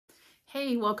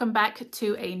Hey, welcome back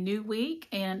to a new week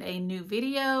and a new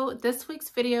video. This week's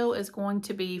video is going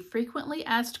to be frequently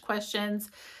asked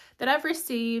questions that I've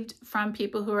received from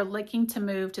people who are looking to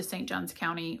move to St. Johns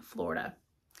County, Florida.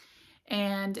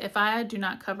 And if I do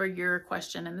not cover your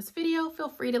question in this video, feel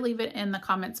free to leave it in the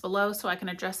comments below so I can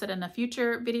address it in a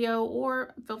future video,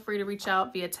 or feel free to reach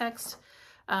out via text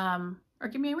or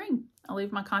give me a ring. I'll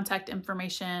leave my contact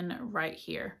information right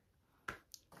here.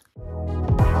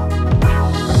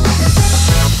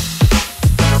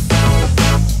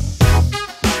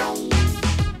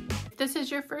 If this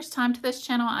is your first time to this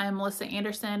channel, I am Melissa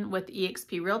Anderson with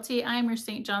eXp Realty. I am your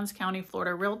St. Johns County,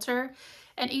 Florida realtor,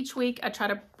 and each week I try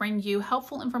to bring you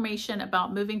helpful information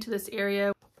about moving to this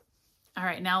area. All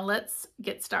right, now let's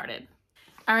get started.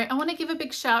 All right, I want to give a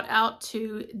big shout out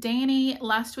to Danny.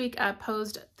 Last week I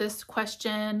posed this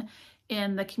question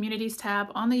in the communities tab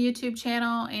on the YouTube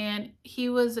channel, and he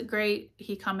was great.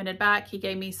 He commented back. He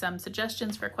gave me some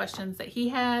suggestions for questions that he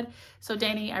had. So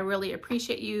Danny, I really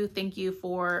appreciate you. Thank you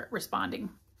for responding.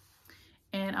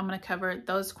 And I'm going to cover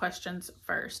those questions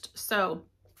first. So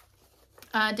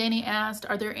Danny asked,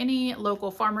 are there any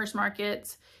local farmers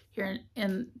markets here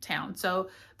in town? So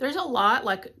there's a lot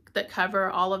that cover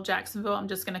all of Jacksonville. I'm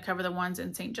just going to cover the ones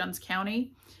in St. Johns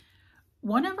County.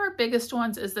 One of our biggest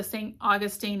ones is the St.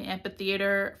 Augustine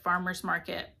Amphitheater Farmers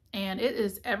Market, and it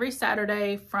is every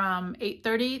Saturday from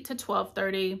 8:30 to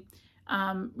 12:30.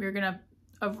 We're gonna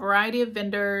a variety of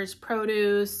vendors,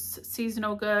 produce,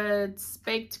 seasonal goods,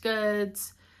 baked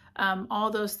goods, all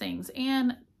those things.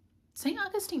 And St.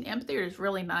 Augustine Amphitheater is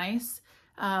really nice.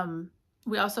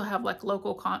 We also have like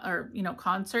local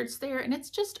concerts there, and it's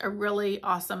just a really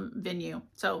awesome venue.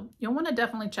 So you'll want to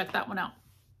definitely check that one out.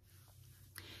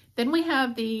 Then we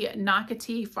have the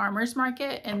Nocatee Farmers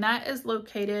Market, and that is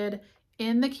located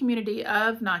in the community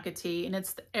of Nocatee, and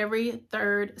it's every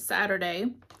third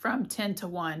Saturday from 10 to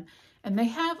 1. And they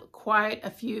have quite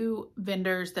a few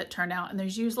vendors that turn out, and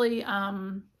there's usually, I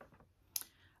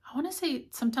want to say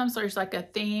sometimes there's like a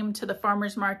theme to the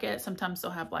farmers market. Sometimes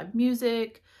they'll have live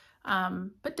music,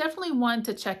 but definitely one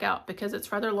to check out because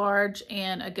it's rather large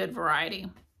and a good variety.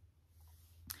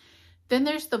 Then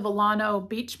there's the Volano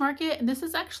Beach Market, and this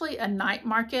is actually a night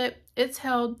market. It's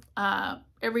held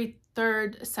every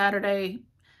third Saturday,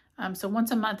 so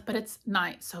once a month, but it's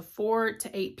night, so 4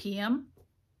 to 8 p.m.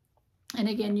 And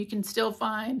again, you can still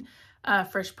find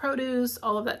fresh produce,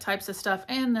 all of that types of stuff,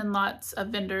 and then lots of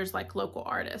vendors like local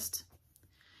artists.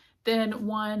 Then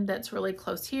one that's really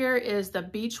close here is the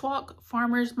Beach Walk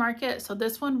Farmers Market. So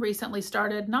this one recently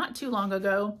started not too long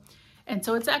ago. And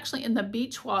so it's actually in the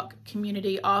Beach Walk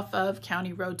community off of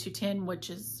County Road 210,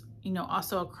 which is,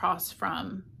 also across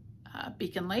from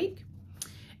Beacon Lake.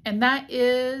 And that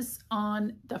is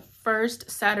on the first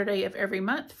Saturday of every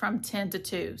month from 10 to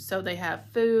 2. So they have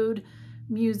food,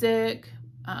 music,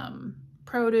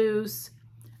 produce.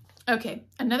 Okay,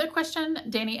 another question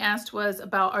Danny asked was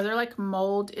about, are there like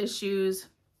mold issues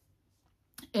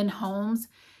in homes?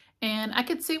 And I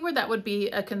could see where that would be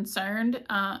a concern,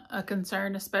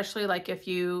 especially like if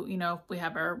we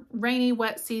have a rainy,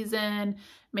 wet season,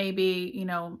 maybe,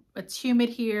 it's humid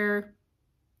here.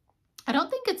 I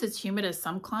don't think it's as humid as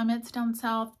some climates down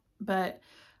south, but,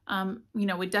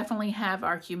 we definitely have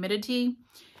our humidity.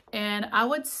 And I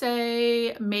would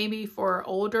say maybe for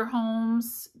older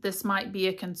homes, this might be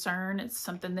a concern. It's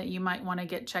something that you might want to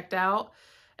get checked out,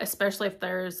 especially if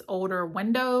there's older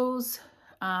windows,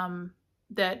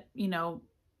 that,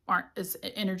 aren't as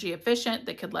energy efficient,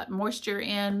 that could let moisture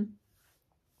in.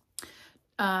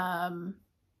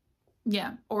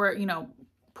 Yeah, or,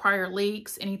 prior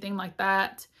leaks, anything like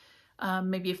that.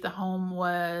 Maybe if the home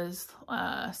was,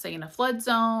 say, in a flood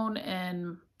zone,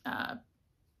 and,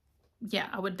 yeah,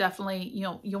 I would definitely,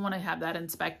 you'll want to have that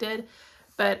inspected.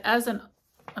 But as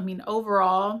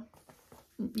overall,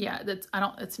 yeah,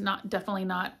 it's definitely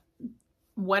not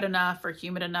wet enough or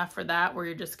humid enough for that, where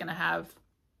you're just going to have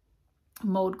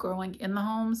mold growing in the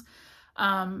homes.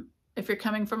 If you're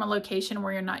coming from a location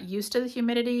where you're not used to the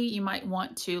humidity, you might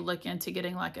want to look into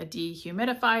getting like a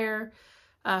dehumidifier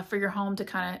for your home to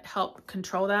kind of help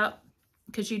control that,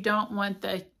 because you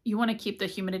want to keep the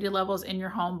humidity levels in your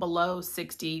home below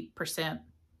 60%.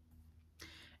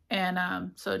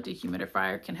 And so a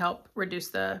dehumidifier can help reduce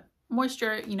the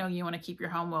moisture. You want to keep your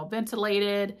home well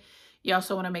ventilated. You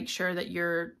also want to make sure that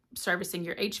you're servicing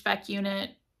your HVAC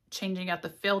unit, changing out the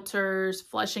filters,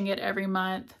 flushing it every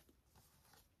month.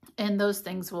 And those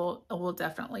things will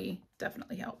definitely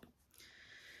help.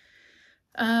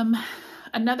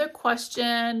 Another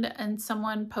question, and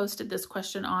someone posted this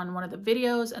question on one of the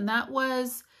videos, and that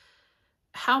was,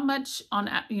 how much on,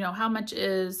 how much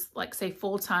is like say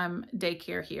full-time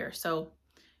daycare here. So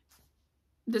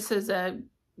this is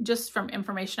just from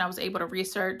information I was able to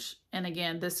research. And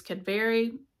again, this could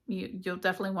vary. You'll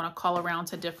definitely want to call around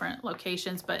to different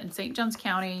locations, but in St. Johns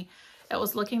County, it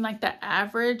was looking like the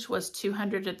average was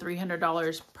 $200 to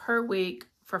 $300 per week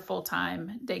for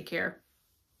full-time daycare.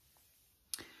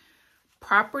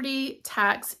 Property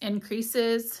tax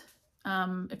increases.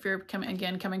 If you're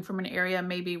coming from an area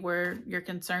maybe where you're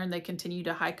concerned they continue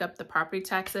to hike up the property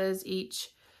taxes each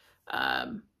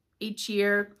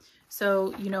year.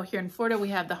 So, here in Florida, we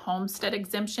have the homestead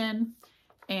exemption,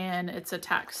 and it's a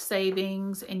tax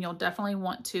savings, and you'll definitely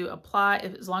want to apply.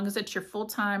 As long as it's your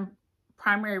full-time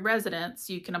primary residence,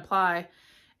 you can apply,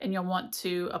 and you'll want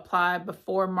to apply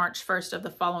before March 1st of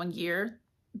the following year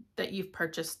that you've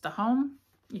purchased the home.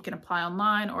 You can apply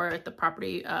online or at the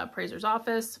property appraiser's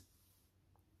office.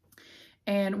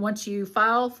 And once you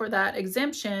file for that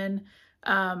exemption,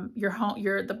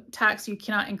 the tax, you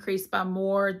cannot increase by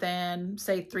more than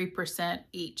say 3%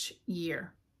 each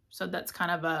year. So that's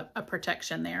kind of a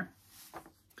protection there.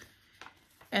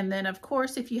 And then of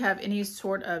course, if you have any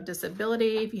sort of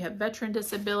disability, if you have veteran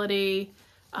disability,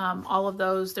 all of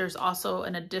those, there's also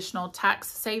an additional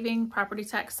property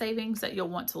tax savings that you'll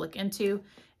want to look into.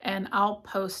 And I'll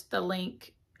post the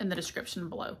link in the description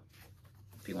below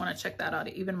if you want to check that out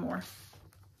even more.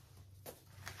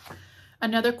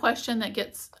 Another question that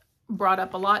gets brought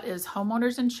up a lot is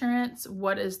homeowners insurance.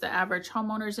 What is the average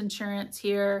homeowners insurance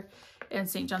here in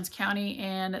St. Johns County?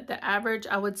 And the average,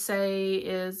 I would say,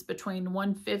 is between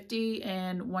 $150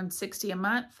 and $160 a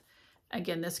month.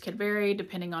 Again, this could vary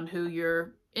depending on who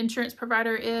your insurance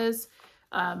provider is,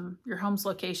 your home's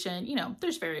location,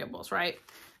 there's variables, right?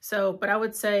 So, but I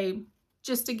would say,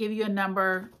 just to give you a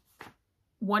number,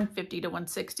 $150 to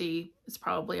 $160 is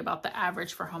probably about the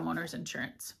average for homeowners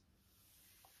insurance.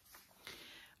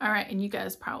 All right, and you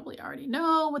guys probably already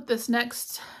know what this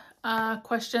next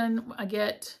question I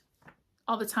get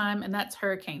all the time, and that's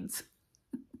hurricanes.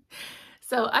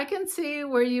 So I can see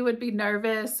where you would be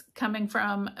nervous coming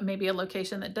from maybe a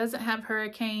location that doesn't have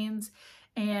hurricanes.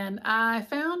 And I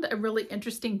found a really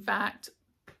interesting fact.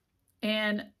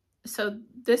 And so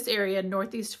this area,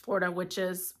 Northeast Florida, which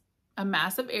is a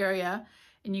massive area,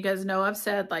 and you guys know I've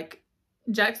said like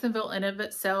Jacksonville in of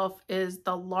itself is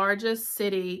the largest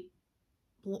city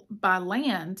by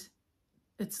land.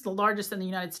 It's the largest in the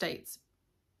United States.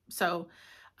 So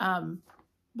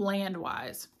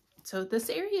land-wise. So this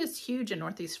area is huge in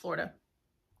Northeast Florida.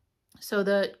 So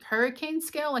the hurricane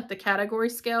scale, like the category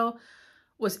scale,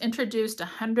 was introduced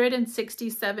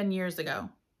 167 years ago.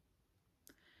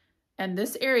 And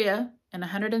this area in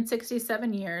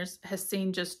 167 years has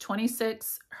seen just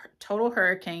 26 total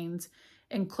hurricanes,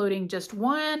 including just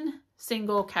one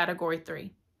single category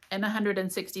 3 in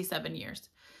 167 years.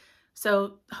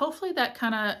 So hopefully that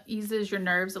kind of eases your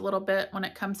nerves a little bit when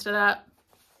it comes to that.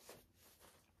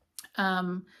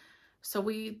 So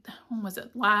when was it?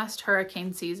 Last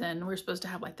hurricane season, we were supposed to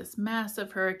have like this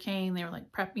massive hurricane. They were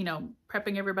like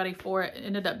prepping everybody for it. It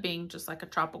ended up being just like a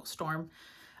tropical storm,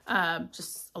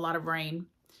 just a lot of rain.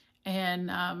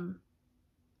 And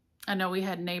I know we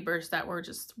had neighbors that were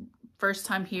just first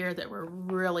time here that were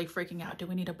really freaking out. Do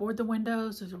we need to board the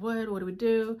windows? What do we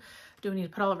do? Do we need to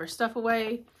put all of our stuff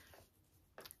away?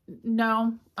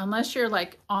 No, unless you're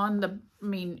like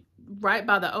right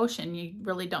by the ocean, you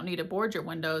really don't need to board your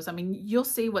windows. I mean, you'll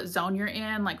see what zone you're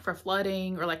in, like for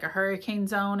flooding or like a hurricane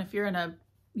zone. If you're in a,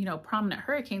 prominent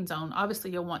hurricane zone,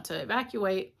 obviously you'll want to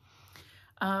evacuate.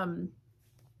 But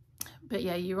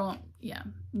yeah,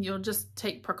 you'll just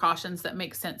take precautions that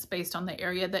make sense based on the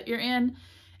area that you're in.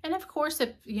 And of course,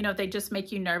 if, they just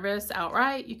make you nervous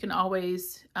outright, you can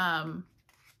always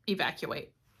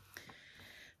evacuate.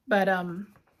 But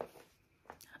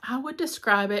I would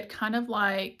describe it kind of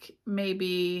like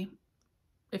maybe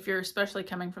if you're especially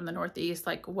coming from the Northeast,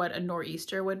 like what a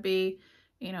nor'easter would be,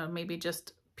 maybe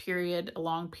just a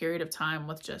long period of time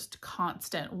with just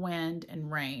constant wind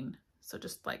and rain. So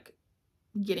just like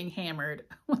getting hammered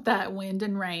with that wind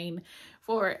and rain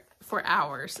for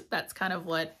hours. That's kind of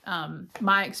what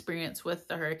my experience with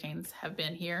the hurricanes have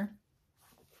been here.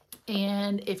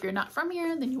 And if you're not from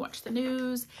here, then you watch the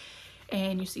news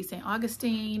and you see St.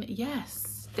 Augustine.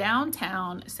 Yes,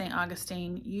 downtown St.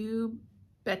 Augustine, you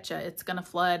betcha it's going to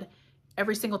flood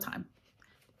every single time.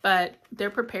 But they're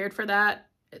prepared for that.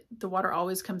 The water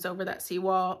always comes over that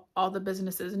seawall. All the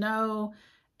businesses know.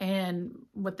 And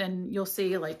within, you'll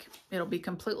see like it'll be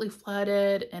completely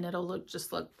flooded and it'll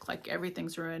just look like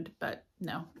everything's ruined. But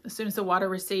no, as soon as the water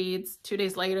recedes, 2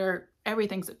 days later,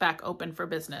 everything's back open for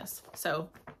business. So,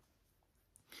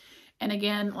 And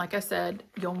again, like I said,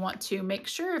 you'll want to make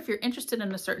sure if you're interested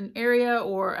in a certain area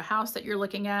or a house that you're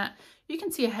looking at, you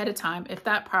can see ahead of time if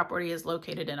that property is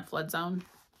located in a flood zone,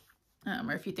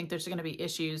 or if you think there's going to be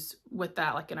issues with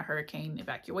that, like in a hurricane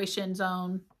evacuation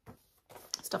zone,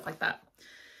 stuff like that.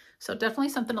 So definitely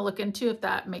something to look into if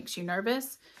that makes you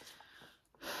nervous.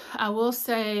 I will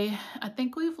say, I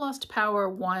think we've lost power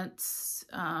once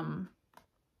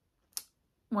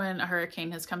when a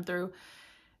hurricane has come through,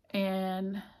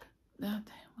 and that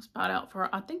was about out for,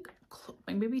 I think,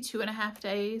 maybe 2.5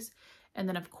 days. And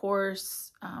then, of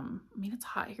course, I mean, it's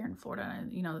hot here in Florida,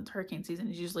 and, you know, the hurricane season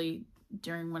is usually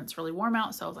during when it's really warm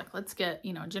out. So I was like, let's get,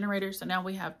 you know, a generator. So now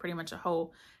we have pretty much a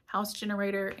whole house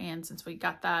generator. And since we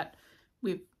got that,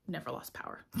 we've never lost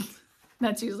power.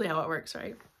 That's usually how it works,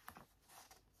 right?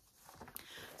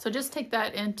 So just take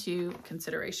that into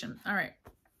consideration. All right.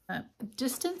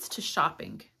 Distance to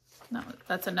shopping. Now,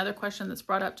 that's another question that's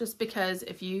brought up, just because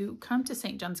if you come to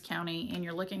St. Johns County and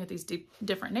you're looking at these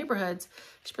different neighborhoods,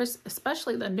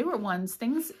 especially the newer ones,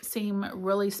 things seem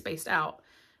really spaced out.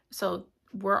 So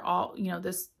we're all, you know,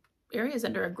 this area is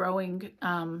under a growing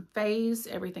phase.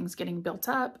 Everything's getting built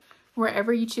up.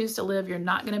 Wherever you choose to live, you're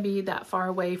not going to be that far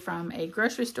away from a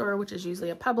grocery store, which is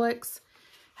usually a Publix.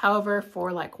 However,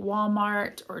 for like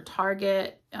Walmart or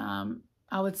Target,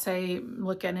 I would say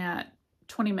looking at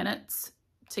 20 minutes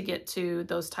to get to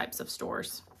those types of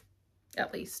stores,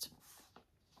 at least.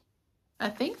 I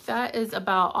think that is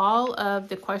about all of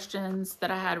the questions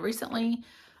that I had recently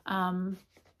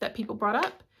that people brought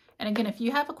up. And again, if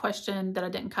you have a question that I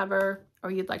didn't cover or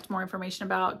you'd like more information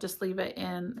about, just leave it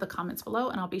in the comments below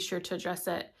and I'll be sure to address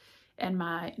it in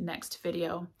my next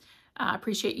video. I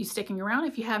appreciate you sticking around.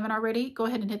 If you haven't already, go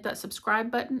ahead and hit that subscribe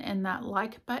button and that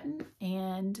like button.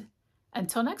 And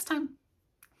until next time.